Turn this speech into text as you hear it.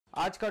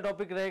आज का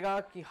टॉपिक रहेगा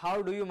कि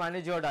how do you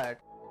manage your diet.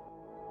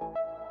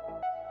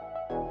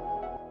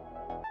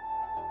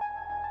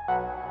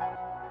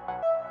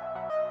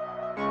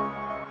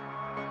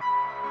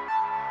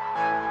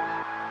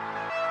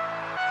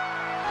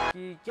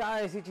 कि क्या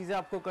ऐसी चीज़ें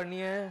आपको करनी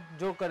है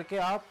जो करके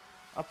आप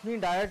अपनी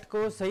डाइट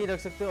को सही रख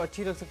सकते हो,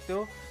 अच्छी रख सकते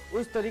हो,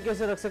 उस तरीके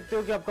से रख सकते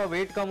हो कि आपका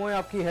वेट कम हो या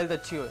आपकी हेल्थ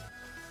अच्छी हो।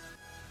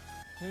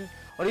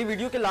 और ये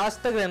वीडियो के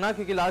लास्ट तक रहना,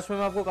 क्योंकि लास्ट में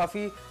मैं आपको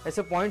काफ़ी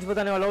ऐसे पॉइंट्स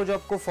बताने वाला हूँ जो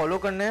आपको फॉलो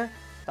करने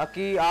हैं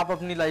ताकि आप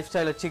अपनी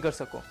लाइफस्टाइल अच्छी कर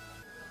सको।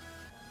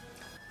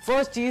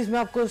 फर्स्ट चीज़ मैं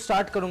आपको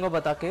स्टार्ट करूँगा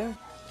बता के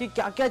कि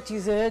क्या क्या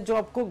चीज़ें हैं जो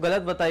आपको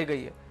गलत बताई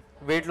गई है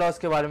वेट लॉस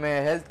के बारे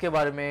में, हेल्थ के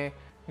बारे में,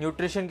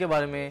 न्यूट्रिशन के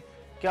बारे में।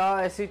 क्या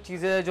ऐसी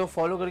चीज़ें हैं जो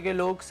फॉलो करके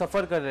लोग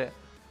सफ़र कर रहे हैं।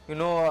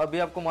 अभी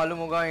आपको मालूम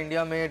होगा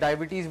इंडिया में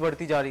डायबिटीज़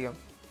बढ़ती जा रही है,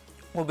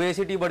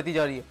 ओबेसिटी बढ़ती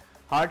जा रही है,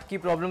 हार्ट की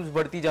प्रॉब्लम्स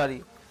बढ़ती जा रही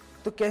है।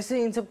 तो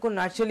कैसे इन सबको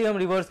नेचुरली हम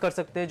रिवर्स कर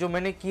सकते हैं, जो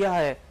मैंने किया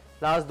है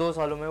लास्ट 2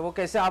 सालों में, वो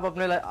कैसे आप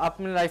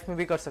अपने लाइफ में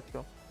भी कर सकते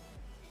हो।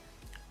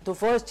 तो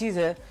फर्स्ट चीज़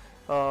है,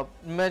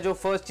 मैं जो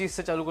फर्स्ट चीज़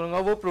से चालू करूँगा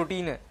वो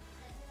प्रोटीन है।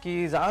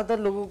 कि ज़्यादातर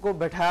लोगों को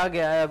बैठाया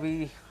गया है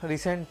अभी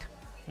रिसेंट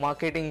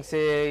मार्केटिंग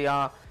से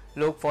या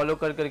लोग फॉलो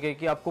कर करके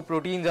कि आपको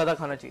प्रोटीन ज़्यादा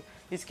खाना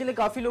चाहिए। इसके लिए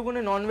काफ़ी लोगों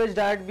ने नॉनवेज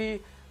डाइट भी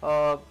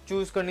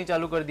चूज़ करनी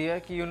चालू कर दिया है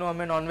कि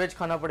हमें नॉनवेज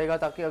खाना पड़ेगा,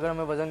 ताकि अगर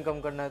हमें वज़न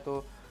कम करना है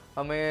तो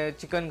हमें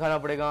चिकन खाना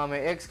पड़ेगा, हमें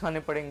एग्स खाने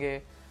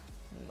पड़ेंगे।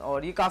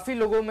 और ये काफ़ी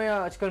लोगों में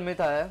आजकल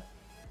मिथ आया है,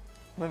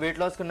 हमें वेट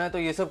लॉस करना है तो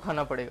ये सब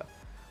खाना पड़ेगा।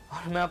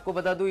 और मैं आपको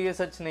बता दूँ ये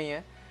सच नहीं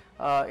है।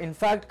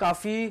 इनफैक्ट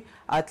काफ़ी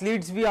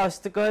एथलीट्स भी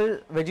आजकल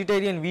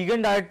वेजिटेरियन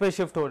वीगन डाइट पे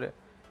शिफ्ट हो रहे हैं,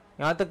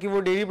 यहाँ तक कि वो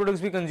डेयरी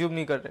प्रोडक्ट्स भी कंज्यूम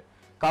नहीं कर रहे।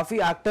 काफ़ी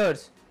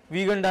एक्टर्स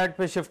वीगन डाइट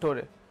पे शिफ्ट हो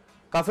रहे,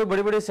 काफ़ी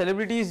बड़े बड़े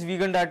सेलिब्रिटीज़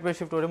वीगन डाइट पे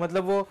शिफ्ट हो रहे।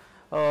 मतलब वो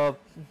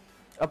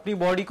अपनी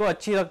बॉडी को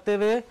अच्छी रखते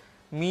हुए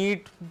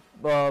मीट,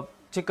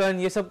 चिकन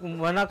ये सब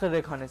मना कर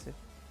रहे खाने से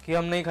कि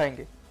हम नहीं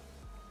खाएंगे।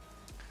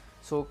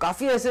 सो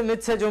काफ़ी ऐसे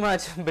मिथ्स है जो मैं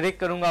आज ब्रेक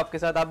करूँगा आपके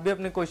साथ। आप भी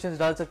अपने क्वेश्चंस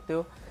डाल सकते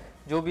हो,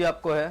 जो भी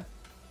आपको है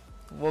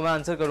वो मैं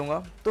आंसर करूँगा।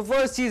 तो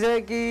फर्स्ट चीज़ है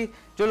कि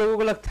जो लोगों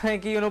को लगता है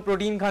कि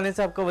प्रोटीन खाने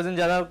से आपका वज़न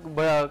ज़्यादा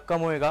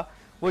कम होएगा,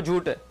 वो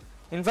झूठ है।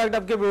 इनफैक्ट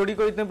आपके बॉडी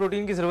को इतने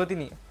प्रोटीन की ज़रूरत ही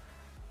नहीं है।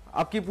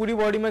 आपकी पूरी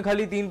बॉडी में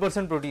खाली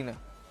 3% प्रोटीन है।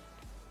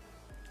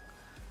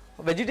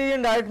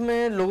 वेजिटेरियन डाइट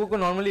में लोगों को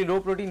नॉर्मली लो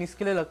प्रोटीन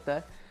इसके लिए लगता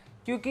है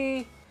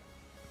क्योंकि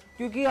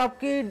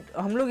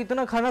हम लोग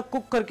इतना खाना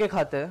कुक करके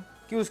खाते हैं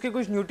कि उसके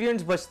कुछ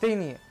न्यूट्रिएंट्स बचते ही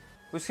नहीं है,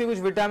 उसके कुछ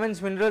विटामिन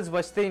मिनरल्स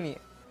बचते ही नहीं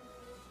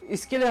है।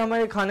 इसके लिए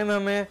हमारे खाने में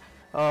हमें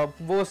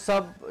वो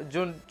सब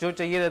जो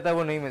चाहिए रहता है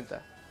वो नहीं मिलता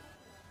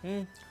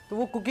है। तो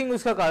वो कुकिंग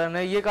उसका कारण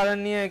है। ये कारण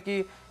नहीं है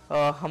कि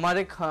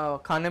हमारे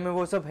खाने में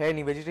वो सब है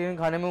नहीं, वेजिटेरियन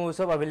खाने में वो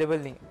सब अवेलेबल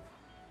नहीं है।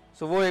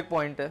 सो वो एक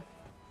पॉइंट है।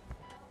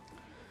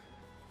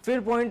 फिर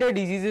पॉइंट है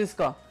डिजीजेस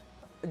का।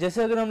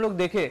 जैसे अगर हम लोग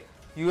देखें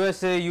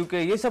यूएसए, यूके,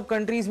 ये सब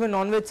कंट्रीज़ में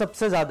नॉनवेज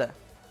सबसे ज़्यादा है।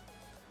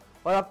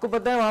 और आपको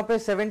पता है वहाँ पे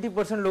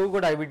 70% लोगों को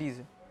डायबिटीज़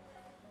है।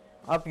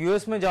 आप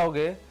यूएस में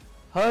जाओगे,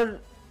 हर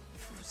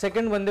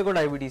सेकंड बंदे को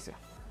डायबिटीज़ है,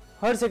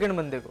 हर सेकंड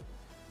बंदे को।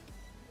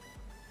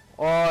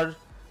 और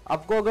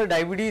आपको अगर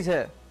डायबिटीज़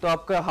है तो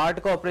आपका हार्ट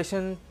का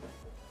ऑपरेशन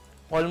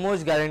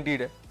ऑलमोस्ट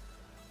गारंटीड है।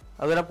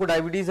 अगर आपको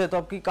डायबिटीज़ है तो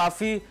आपकी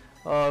काफ़ी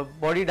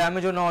बॉडी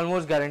डैमेज होना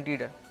ऑलमोस्ट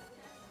गारंटीड है।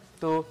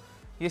 तो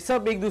ये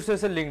सब एक दूसरे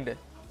से लिंक्ड है।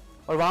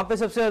 और वहाँ पे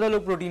सबसे ज़्यादा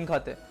लोग प्रोटीन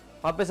खाते हैं,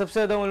 वहाँ पे सबसे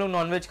ज़्यादा वो लोग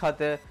नॉनवेज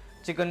खाते हैं,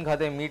 चिकन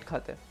खाते हैं, मीट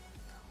खाते हैं।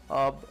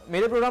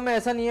 मेरे प्रोग्राम में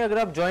ऐसा नहीं है, अगर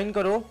आप ज्वाइन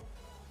करो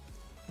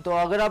तो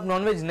अगर आप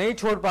नॉनवेज नहीं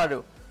छोड़ पा रहे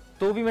हो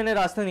तो भी मैंने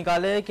रास्ते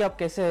निकाले हैं कि आप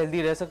कैसे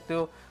हेल्दी रह सकते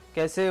हो,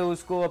 कैसे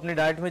उसको अपनी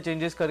डाइट में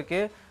चेंजेस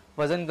करके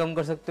वज़न कम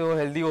कर सकते हो,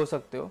 हेल्दी हो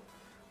सकते हो।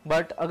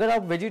 बट अगर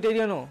आप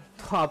वेजिटेरियन हो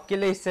तो आपके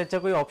लिए इससे अच्छा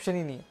कोई ऑप्शन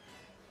ही नहीं है।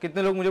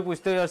 कितने लोग मुझे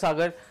पूछते हो यार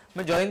सागर,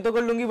 मैं ज्वाइन तो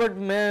कर लूँगी बट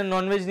मैं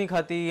नॉनवेज नहीं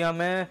खाती, या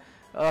मैं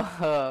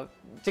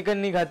चिकन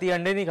नहीं खाती,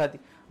 अंडे नहीं खाती।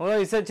 और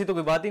इससे अच्छी तो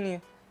कोई बात ही नहीं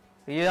है।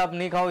 ये आप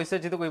नहीं खाओ, इससे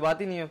अच्छी तो कोई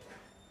बात ही नहीं है,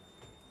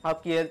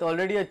 आपकी हेल्थ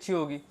ऑलरेडी अच्छी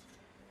होगी।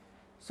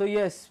 सो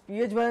यस,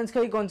 पीएच बैलेंस का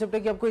ही कॉन्सेप्ट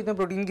है कि आपको इतना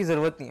प्रोटीन की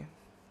ज़रूरत नहीं है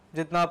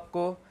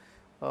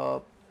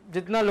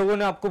जितना लोगों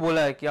ने आपको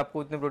बोला है कि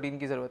आपको इतने प्रोटीन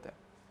की ज़रूरत है।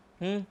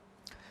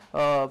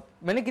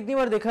 मैंने कितनी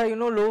बार देखा है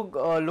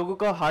लोगों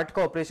का हार्ट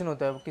का ऑपरेशन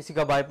होता है, किसी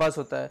का बाईपास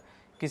होता है,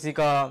 किसी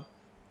का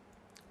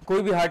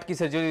कोई भी हार्ट की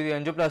सर्जरी,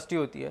 एंजियोप्लास्टी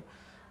होती है।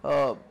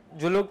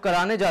 जो लोग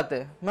कराने जाते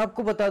हैं, मैं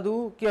आपको बता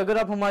दूं कि अगर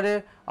आप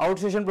हमारे आउट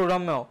सेशन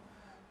प्रोग्राम में हो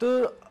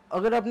तो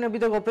अगर आपने अभी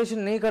तक ऑपरेशन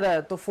नहीं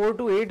कराया तो 4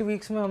 to 8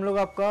 वीक्स में हम लोग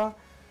आपका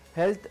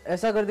हेल्थ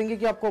ऐसा कर देंगे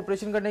कि आपको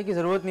ऑपरेशन करने की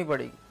ज़रूरत नहीं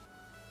पड़ेगी।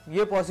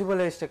 ये पॉसिबल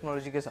है इस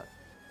टेक्नोलॉजी के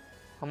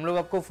साथ। हम लोग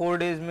आपको 4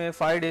 डेज़ में,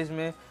 5 डेज़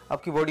में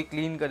आपकी बॉडी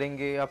क्लीन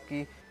करेंगे,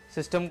 आपकी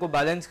सिस्टम को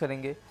बैलेंस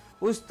करेंगे,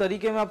 उस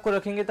तरीके में आपको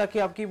रखेंगे ताकि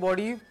आपकी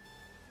बॉडी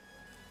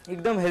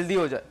एकदम हेल्दी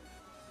हो जाए,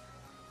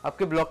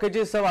 आपके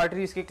ब्लॉकेजेस सब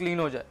आर्टरीज के क्लीन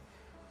हो जाए,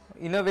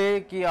 इन अ वे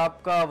कि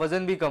आपका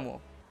वज़न भी कम हो।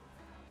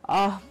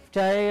 आप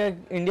चाहे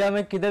इंडिया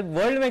में किधर,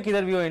 वर्ल्ड में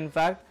किधर भी हो,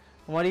 इनफैक्ट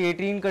हमारी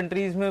 18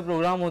 कंट्रीज़ में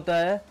प्रोग्राम होता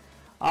है।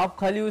 आप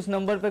खाली उस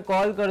नंबर पे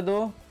कॉल कर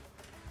दो,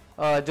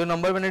 जो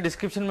नंबर मैंने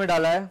डिस्क्रिप्शन में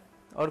डाला है,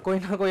 और कोई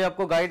ना कोई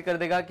आपको गाइड कर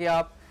देगा कि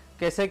आप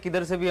कैसे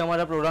किधर से भी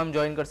हमारा प्रोग्राम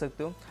ज्वाइन कर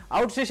सकते हो।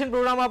 आउट स्टेशन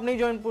प्रोग्राम आप नहीं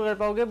ज्वाइन कर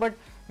पाओगे, बट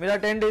मेरा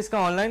 10 डेज का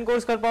ऑनलाइन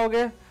कोर्स कर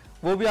पाओगे,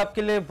 वो भी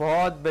आपके लिए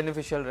बहुत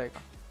बेनिफिशियल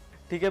रहेगा।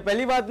 ठीक है,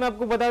 पहली बात मैं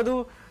आपको बता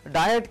दूं,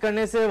 डाइट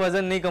करने से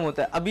वजन नहीं कम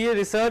होता है। अभी ये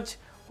रिसर्च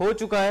हो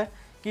चुका है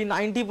कि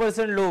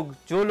 90% लोग,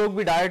 जो लोग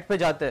भी डाइट पे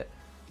जाते हैं,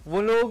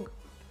 वो लोग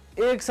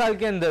 1 साल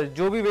के अंदर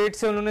जो भी वेट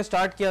से उन्होंने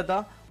स्टार्ट किया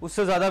था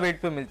उससे ज़्यादा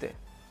वेट पे मिलते हैं।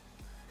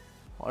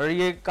 और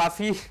ये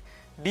काफ़ी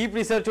डीप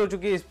रिसर्च हो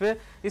चुकी है इस पे।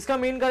 इसका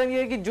मेन कारण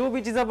ये है कि जो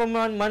भी चीज़ आप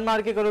मन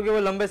मार के करोगे वो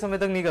लंबे समय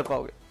तक नहीं कर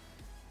पाओगे।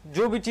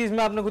 जो भी चीज़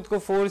में आपने खुद को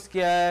फोर्स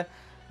किया है,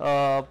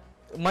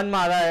 मन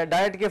मारा है,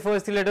 डाइट के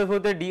फर्स्ट 3 लेटर्स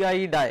होते हैं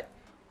DIE, डाई,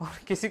 और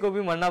किसी को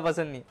भी मरना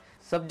पसंद नहीं।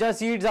 सब्जा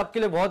सीड्स आपके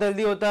लिए बहुत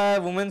हेल्दी होता है।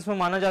 वुमेन्स में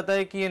माना जाता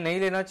है कि ये नहीं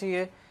लेना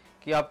चाहिए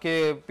कि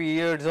आपके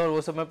पीरियड्स और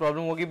वो सब में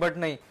प्रॉब्लम होगी, बट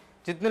नहीं,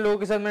 जितने लोगों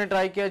के साथ मैंने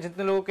ट्राई किया,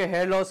 जितने लोगों के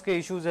हेयर लॉस के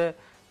इश्यूज़ है,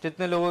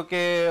 जितने लोगों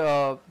के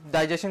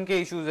डाइजेशन के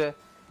इश्यूज़ है,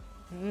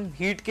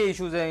 हीट के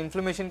इश्यूज़ है,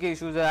 इन्फ्लेमेशन के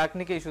इश्यूज़ है,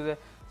 एक्ने के इश्यूज़ है,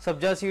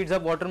 सब्जा सीड्स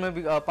आप वाटर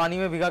में पानी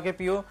में भिगा के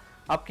पियो,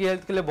 आपकी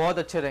हेल्थ के लिए बहुत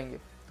अच्छे रहेंगे।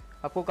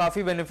 आपको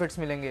काफ़ी बेनिफिट्स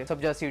मिलेंगे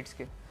सब्जा सीड्स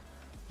के।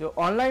 जो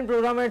ऑनलाइन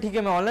प्रोग्राम है, ठीक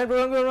है, मैं ऑनलाइन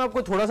प्रोग्राम के बारे में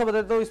आपको थोड़ा सा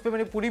बताता हूँ। इस पर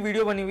मेरी पूरी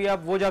वीडियो बनी हुई है,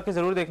 आप वो जाके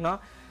ज़रूर देखना।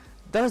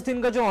 10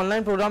 दिन का जो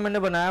ऑनलाइन प्रोग्राम मैंने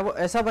बनाया है वो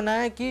ऐसा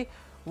बनाया है कि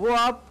वो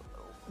आप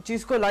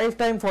चीज़ को लाइफ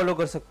टाइम फॉलो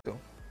कर सकते हो।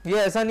 ये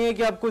ऐसा नहीं है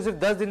कि आपको सिर्फ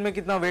 10 दिन में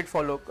कितना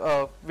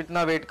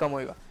वेट कम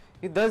होएगा।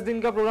 ये 10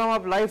 दिन का प्रोग्राम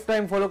आप लाइफ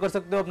टाइम फॉलो कर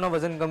सकते हो अपना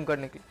वजन कम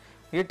करने के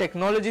लिए। ये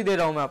टेक्नोलॉजी दे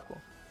रहा हूँ मैं आपको।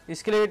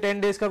 इसके लिए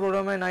 10 डेज का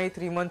प्रोग्राम है, ना ही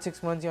 3 मंथ,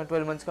 6 मंथ या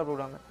 12 मंथ्स का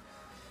प्रोग्राम है।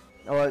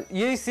 और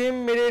यही सेम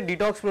मेरे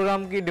डिटॉक्स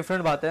प्रोग्राम की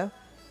डिफरेंट बात है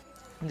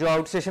जो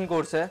आउट स्टेशन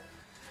कोर्स है,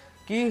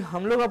 कि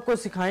हम लोग आपको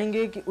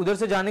सिखाएंगे कि उधर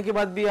से जाने के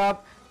बाद भी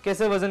आप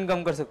कैसे वजन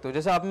कम कर सकते हो।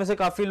 जैसे आप में से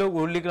काफ़ी लोग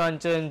उर्ली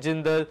क्रांचन,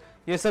 जिंदल,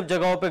 ये सब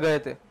जगहों पे गए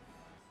थे,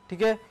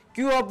 ठीक है,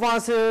 क्यों आप वहाँ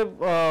से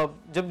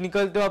जब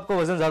निकलते हो आपको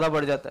वजन ज़्यादा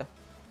बढ़ जाता है।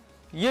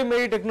 ये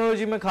मेरी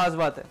टेक्नोलॉजी में खास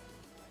बात है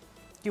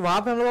कि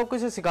वहाँ पे हम लोग आपको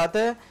इसे सिखाते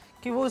हैं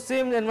कि वो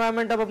सेम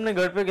एनवायरनमेंट आप अपने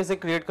घर पे कैसे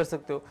क्रिएट कर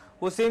सकते हो,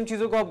 वो सेम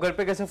चीज़ों को आप घर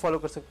पे कैसे फॉलो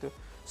कर सकते हो।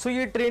 सो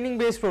ये ट्रेनिंग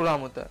बेस्ड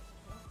प्रोग्राम होता है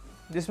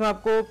जिसमें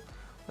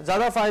आपको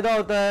ज़्यादा फ़ायदा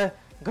होता है,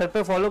 घर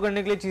पे फॉलो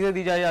करने के लिए चीज़ें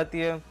दी जाती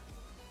है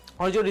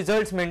और जो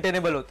रिजल्ट्स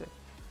मेंटेनेबल होते हैं।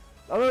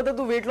 अब मैं बता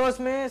दूँ, वेट लॉस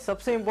में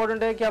सबसे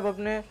इंपॉर्टेंट है कि आप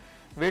अपने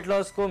वेट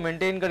लॉस को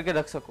मेंटेन करके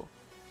रख सको,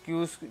 कि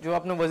उस जो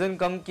आपने वज़न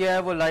कम किया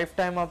है वो लाइफ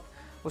टाइम आप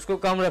उसको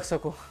कम रख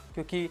सको,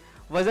 क्योंकि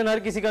वज़न हर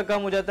किसी का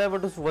कम हो जाता है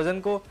बट उस वज़न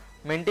को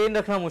मेंटेन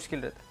रखना मुश्किल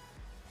रहता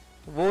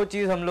है। वो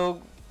चीज़ हम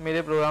लोग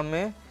मेरे प्रोग्राम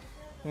में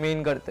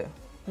मेन करते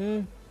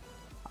हैं।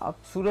 आप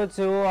सूरत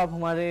से हो, आप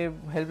हमारे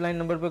हेल्पलाइन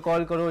नंबर पे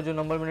कॉल करो, जो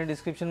नंबर मैंने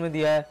डिस्क्रिप्शन में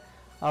दिया है,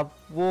 आप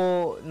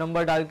वो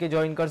नंबर डाल के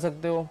ज्वाइन कर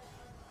सकते हो।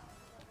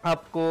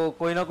 आपको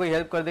कोई ना कोई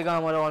हेल्प कर देगा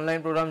हमारा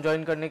ऑनलाइन प्रोग्राम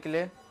ज्वाइन करने के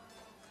लिए,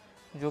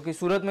 जो कि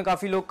सूरत में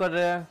काफ़ी लोग कर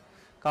रहे हैं,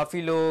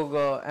 काफ़ी लोग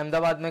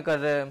अहमदाबाद में कर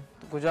रहे हैं,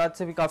 तो गुजरात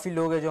से भी काफ़ी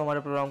लोग हैं जो हमारा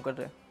प्रोग्राम कर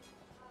रहे हैं।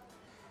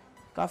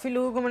 काफ़ी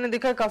लोगों को मैंने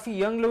देखा है,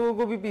 काफ़ी यंग लोगों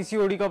को भी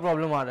PCOD का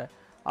प्रॉब्लम आ रहा है।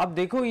 आप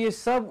देखो, ये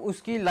सब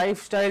उसकी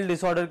लाइफस्टाइल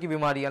डिसऑर्डर की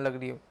बीमारियां लग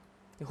रही है,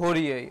 हो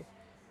रही है। ये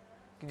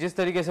जिस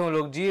तरीके से उन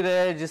लोग जी रहे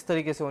हैं, जिस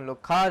तरीके से उन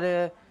लोग खा रहे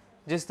हैं,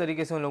 जिस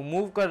तरीके से उन लोग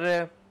मूव कर रहे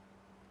हैं,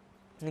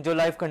 जो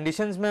लाइफ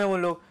कंडीशंस में है वो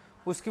लोग,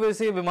 उसकी वजह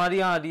से ये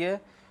बीमारियां आ रही है।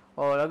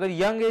 और अगर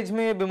यंग एज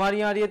में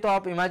बीमारियां आ रही है तो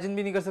आप इमेजिन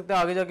भी नहीं कर सकते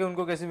आगे जाके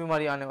उनको कैसी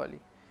बीमारी आने वाली।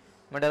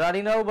 मैं डरा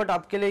नहीं रहा हूँ, बट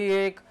आपके लिए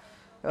ये एक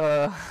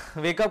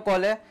वेकअप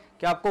कॉल है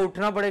कि आपको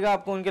उठना पड़ेगा,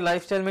 आपको उनके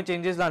लाइफस्टाइल में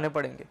चेंजेस लाने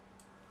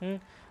पड़ेंगे।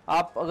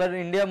 आप अगर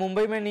इंडिया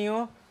मुंबई में नहीं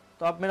हो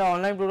तो आप मेरा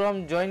ऑनलाइन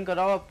प्रोग्राम ज्वाइन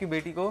कराओ आपकी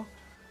बेटी को,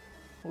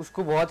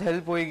 उसको बहुत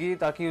हेल्प होएगी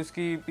ताकि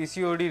उसकी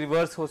PCOD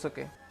रिवर्स हो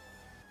सके।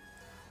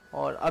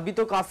 और अभी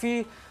तो काफ़ी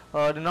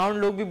रिनाउंड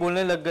लोग भी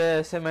बोलने लग गए।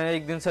 ऐसे मैं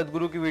एक दिन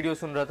सदगुरु की वीडियो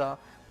सुन रहा था,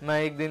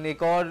 मैं एक दिन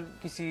एक और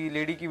किसी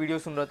लेडी की वीडियो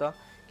सुन रहा था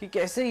कि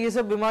कैसे ये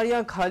सब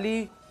बीमारियां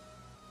खाली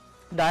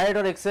डाइट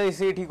और एक्सरसाइज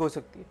से ही ठीक हो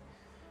सकती है,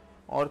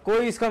 और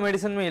कोई इसका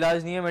मेडिसिन में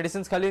इलाज नहीं है,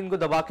 मेडिसिन खाली इनको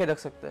दबा के रख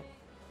सकते हैं।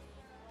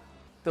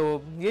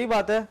 तो यही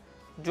बात है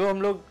जो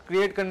हम लोग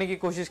क्रिएट करने की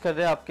कोशिश कर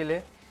रहे हैं आपके लिए,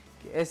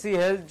 कि ऐसी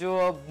हेल्थ जो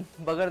अब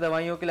बगैर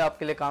दवाइयों के लिए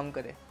आपके लिए काम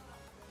करे।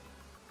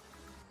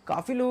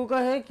 काफ़ी लोगों का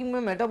है कि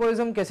मैं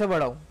मेटाबॉलिज्म कैसे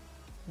बढ़ाऊँ।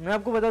 मैं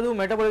आपको बता दूँ,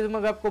 मेटाबॉलिज्म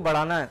अगर आपको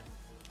बढ़ाना है,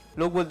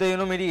 लोग बोलते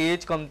हैं मेरी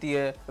एज कमती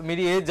है,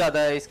 मेरी एज ज़्यादा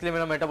है इसके लिए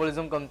मेरा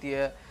मेटाबॉलिज्म कमती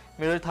है,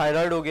 मेरा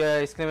थायराइड हो गया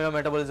है इसके लिए मेरा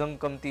मेटाबॉलिज्म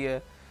कमती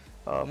है।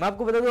 मैं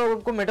आपको बता दूँ,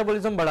 आपको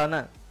मेटाबॉलिज्म बढ़ाना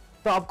है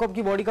तो आपको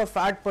आपकी बॉडी का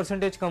फैट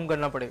परसेंटेज कम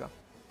करना पड़ेगा,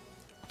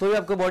 तो ही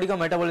आपका बॉडी का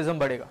मेटाबॉलिज्म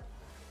बढ़ेगा।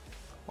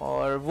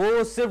 और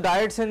वो सिर्फ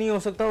डाइट से नहीं हो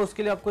सकता,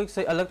 उसके लिए आपको एक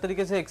अलग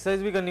तरीके से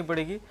एक्सरसाइज भी करनी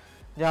पड़ेगी,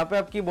 जहाँ पे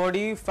आपकी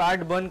बॉडी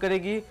फैट बर्न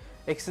करेगी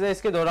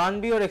एक्सरसाइज के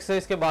दौरान भी और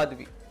एक्सरसाइज के बाद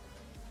भी।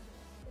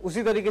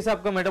 उसी तरीके से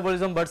आपका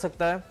मेटाबॉलिज्म बढ़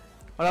सकता है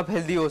और आप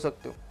हेल्दी हो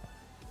सकते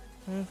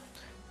हो।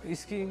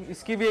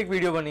 इसकी भी एक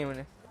वीडियो बनी है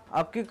मैंने।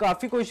 आपके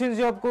काफ़ी क्वेश्चंस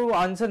जो आपको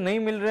आंसर नहीं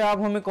मिल रहे, आप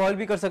हमें कॉल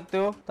भी कर सकते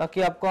हो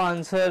ताकि आपको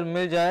आंसर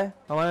मिल जाए।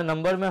 हमारा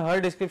नंबर मैं हर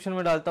डिस्क्रिप्शन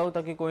में डालता हूँ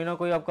ताकि कोई ना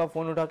कोई आपका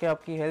फ़ोन उठा के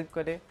आपकी हेल्प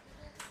करे,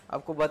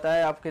 आपको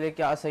बताए आपके लिए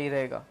क्या सही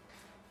रहेगा।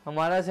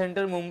 हमारा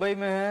सेंटर मुंबई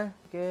में है,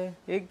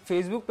 कि एक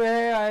फेसबुक पे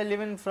है, I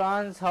live in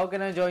France, how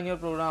can I join your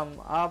programme.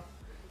 आप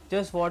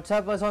just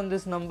WhatsApp us on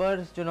this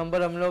number, जो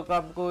नंबर हम लोग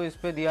आपको इस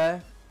पे दिया है।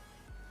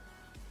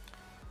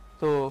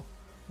 तो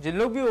जिन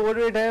लोग भी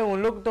ओवरवेट है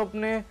उन लोग तो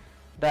अपने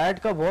डाइट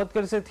का बहुत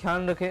कर से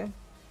ध्यान रखें,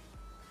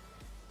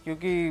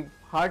 क्योंकि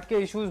हार्ट के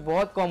इश्यूज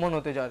बहुत कॉमन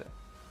होते जा रहे हैं।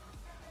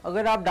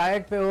 अगर आप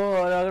डाइट पे हो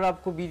और अगर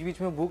आपको बीच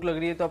बीच में भूख लग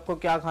रही है तो आपको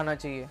क्या खाना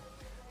चाहिए?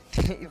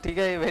 ठीक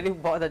है, ये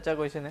बहुत अच्छा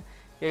क्वेश्चन है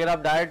कि अगर आप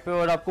डाइट पे हो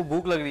और आपको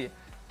भूख लग रही है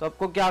तो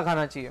आपको क्या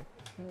खाना चाहिए।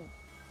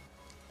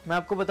 मैं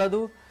आपको बता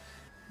दूं,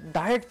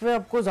 डाइट पे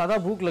आपको ज़्यादा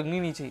भूख लगनी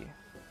नहीं चाहिए।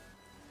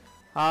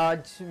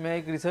 आज मैं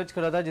एक रिसर्च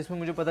कर रहा था जिसमें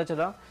मुझे पता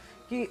चला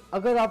कि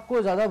अगर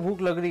आपको ज़्यादा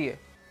भूख लग रही है,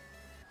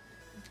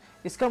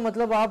 इसका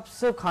मतलब आप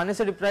सिर्फ खाने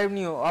से डिप्राइव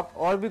नहीं हो, आप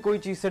और भी कोई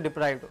चीज़ से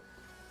डिप्राइव्ड हो।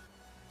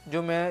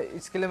 जो मैं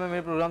इसके लिए मैं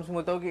मेरे प्रोग्राम्स में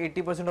बोलता हूँ कि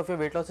 80% ऑफ योर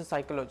वेट लॉस है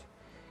साइकोलॉजी,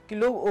 कि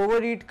लोग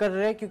ओवर ईट कर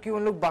रहे हैं क्योंकि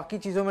उन लोग बाकी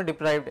चीज़ों में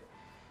डिप्राइव्ड है।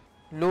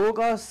 लोगों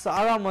का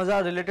सारा मज़ा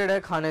रिलेटेड है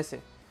खाने से।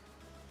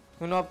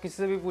 आप किसी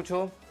से भी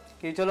पूछो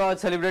कि चलो आज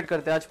सेलिब्रेट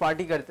करते हैं, आज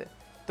पार्टी करते हैं,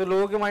 तो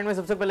लोगों के माइंड में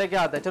सबसे पहले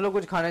क्या आता है? चलो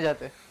कुछ खाने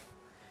जाते हैं।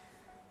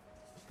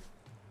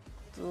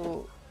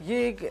 तो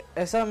ये एक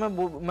ऐसा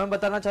मैं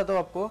बताना चाहता हूँ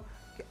आपको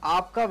कि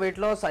आपका वेट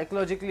लॉस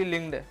साइकोलॉजिकली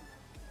लिंक्ड है।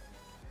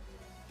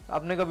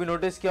 आपने कभी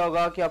नोटिस किया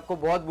होगा कि आपको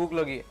बहुत भूख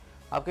लगी है,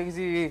 आपके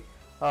किसी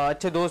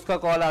अच्छे दोस्त का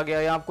कॉल आ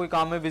गया या आप कोई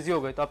काम में बिजी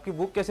हो गए, तो आपकी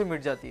भूख कैसे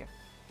मिट जाती है।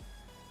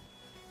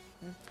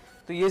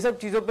 तो ये सब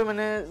चीज़ों पे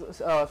मैंने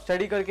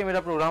स्टडी करके मेरा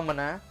प्रोग्राम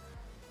बनाया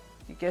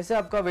कि कैसे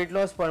आपका वेट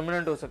लॉस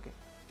परमानेंट हो सके,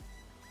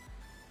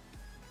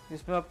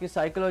 जिसमें आपकी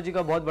साइकोलॉजी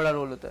का बहुत बड़ा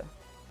रोल होता है।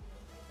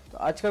 तो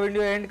आज का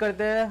वीडियो एंड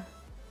करते हैं।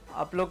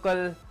 आप लोग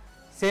कल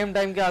सेम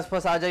टाइम के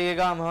आसपास आ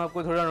जाइएगा, हम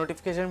आपको थोड़ा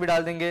नोटिफिकेशन भी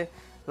डाल देंगे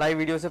लाइव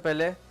वीडियो से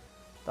पहले,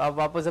 तो आप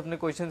वापस अपने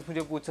क्वेश्चंस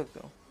मुझे पूछ सकते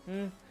हो।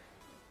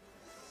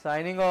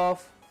 साइनिंग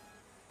ऑफ,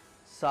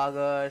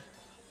 सागर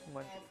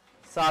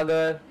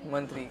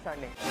मंत्री।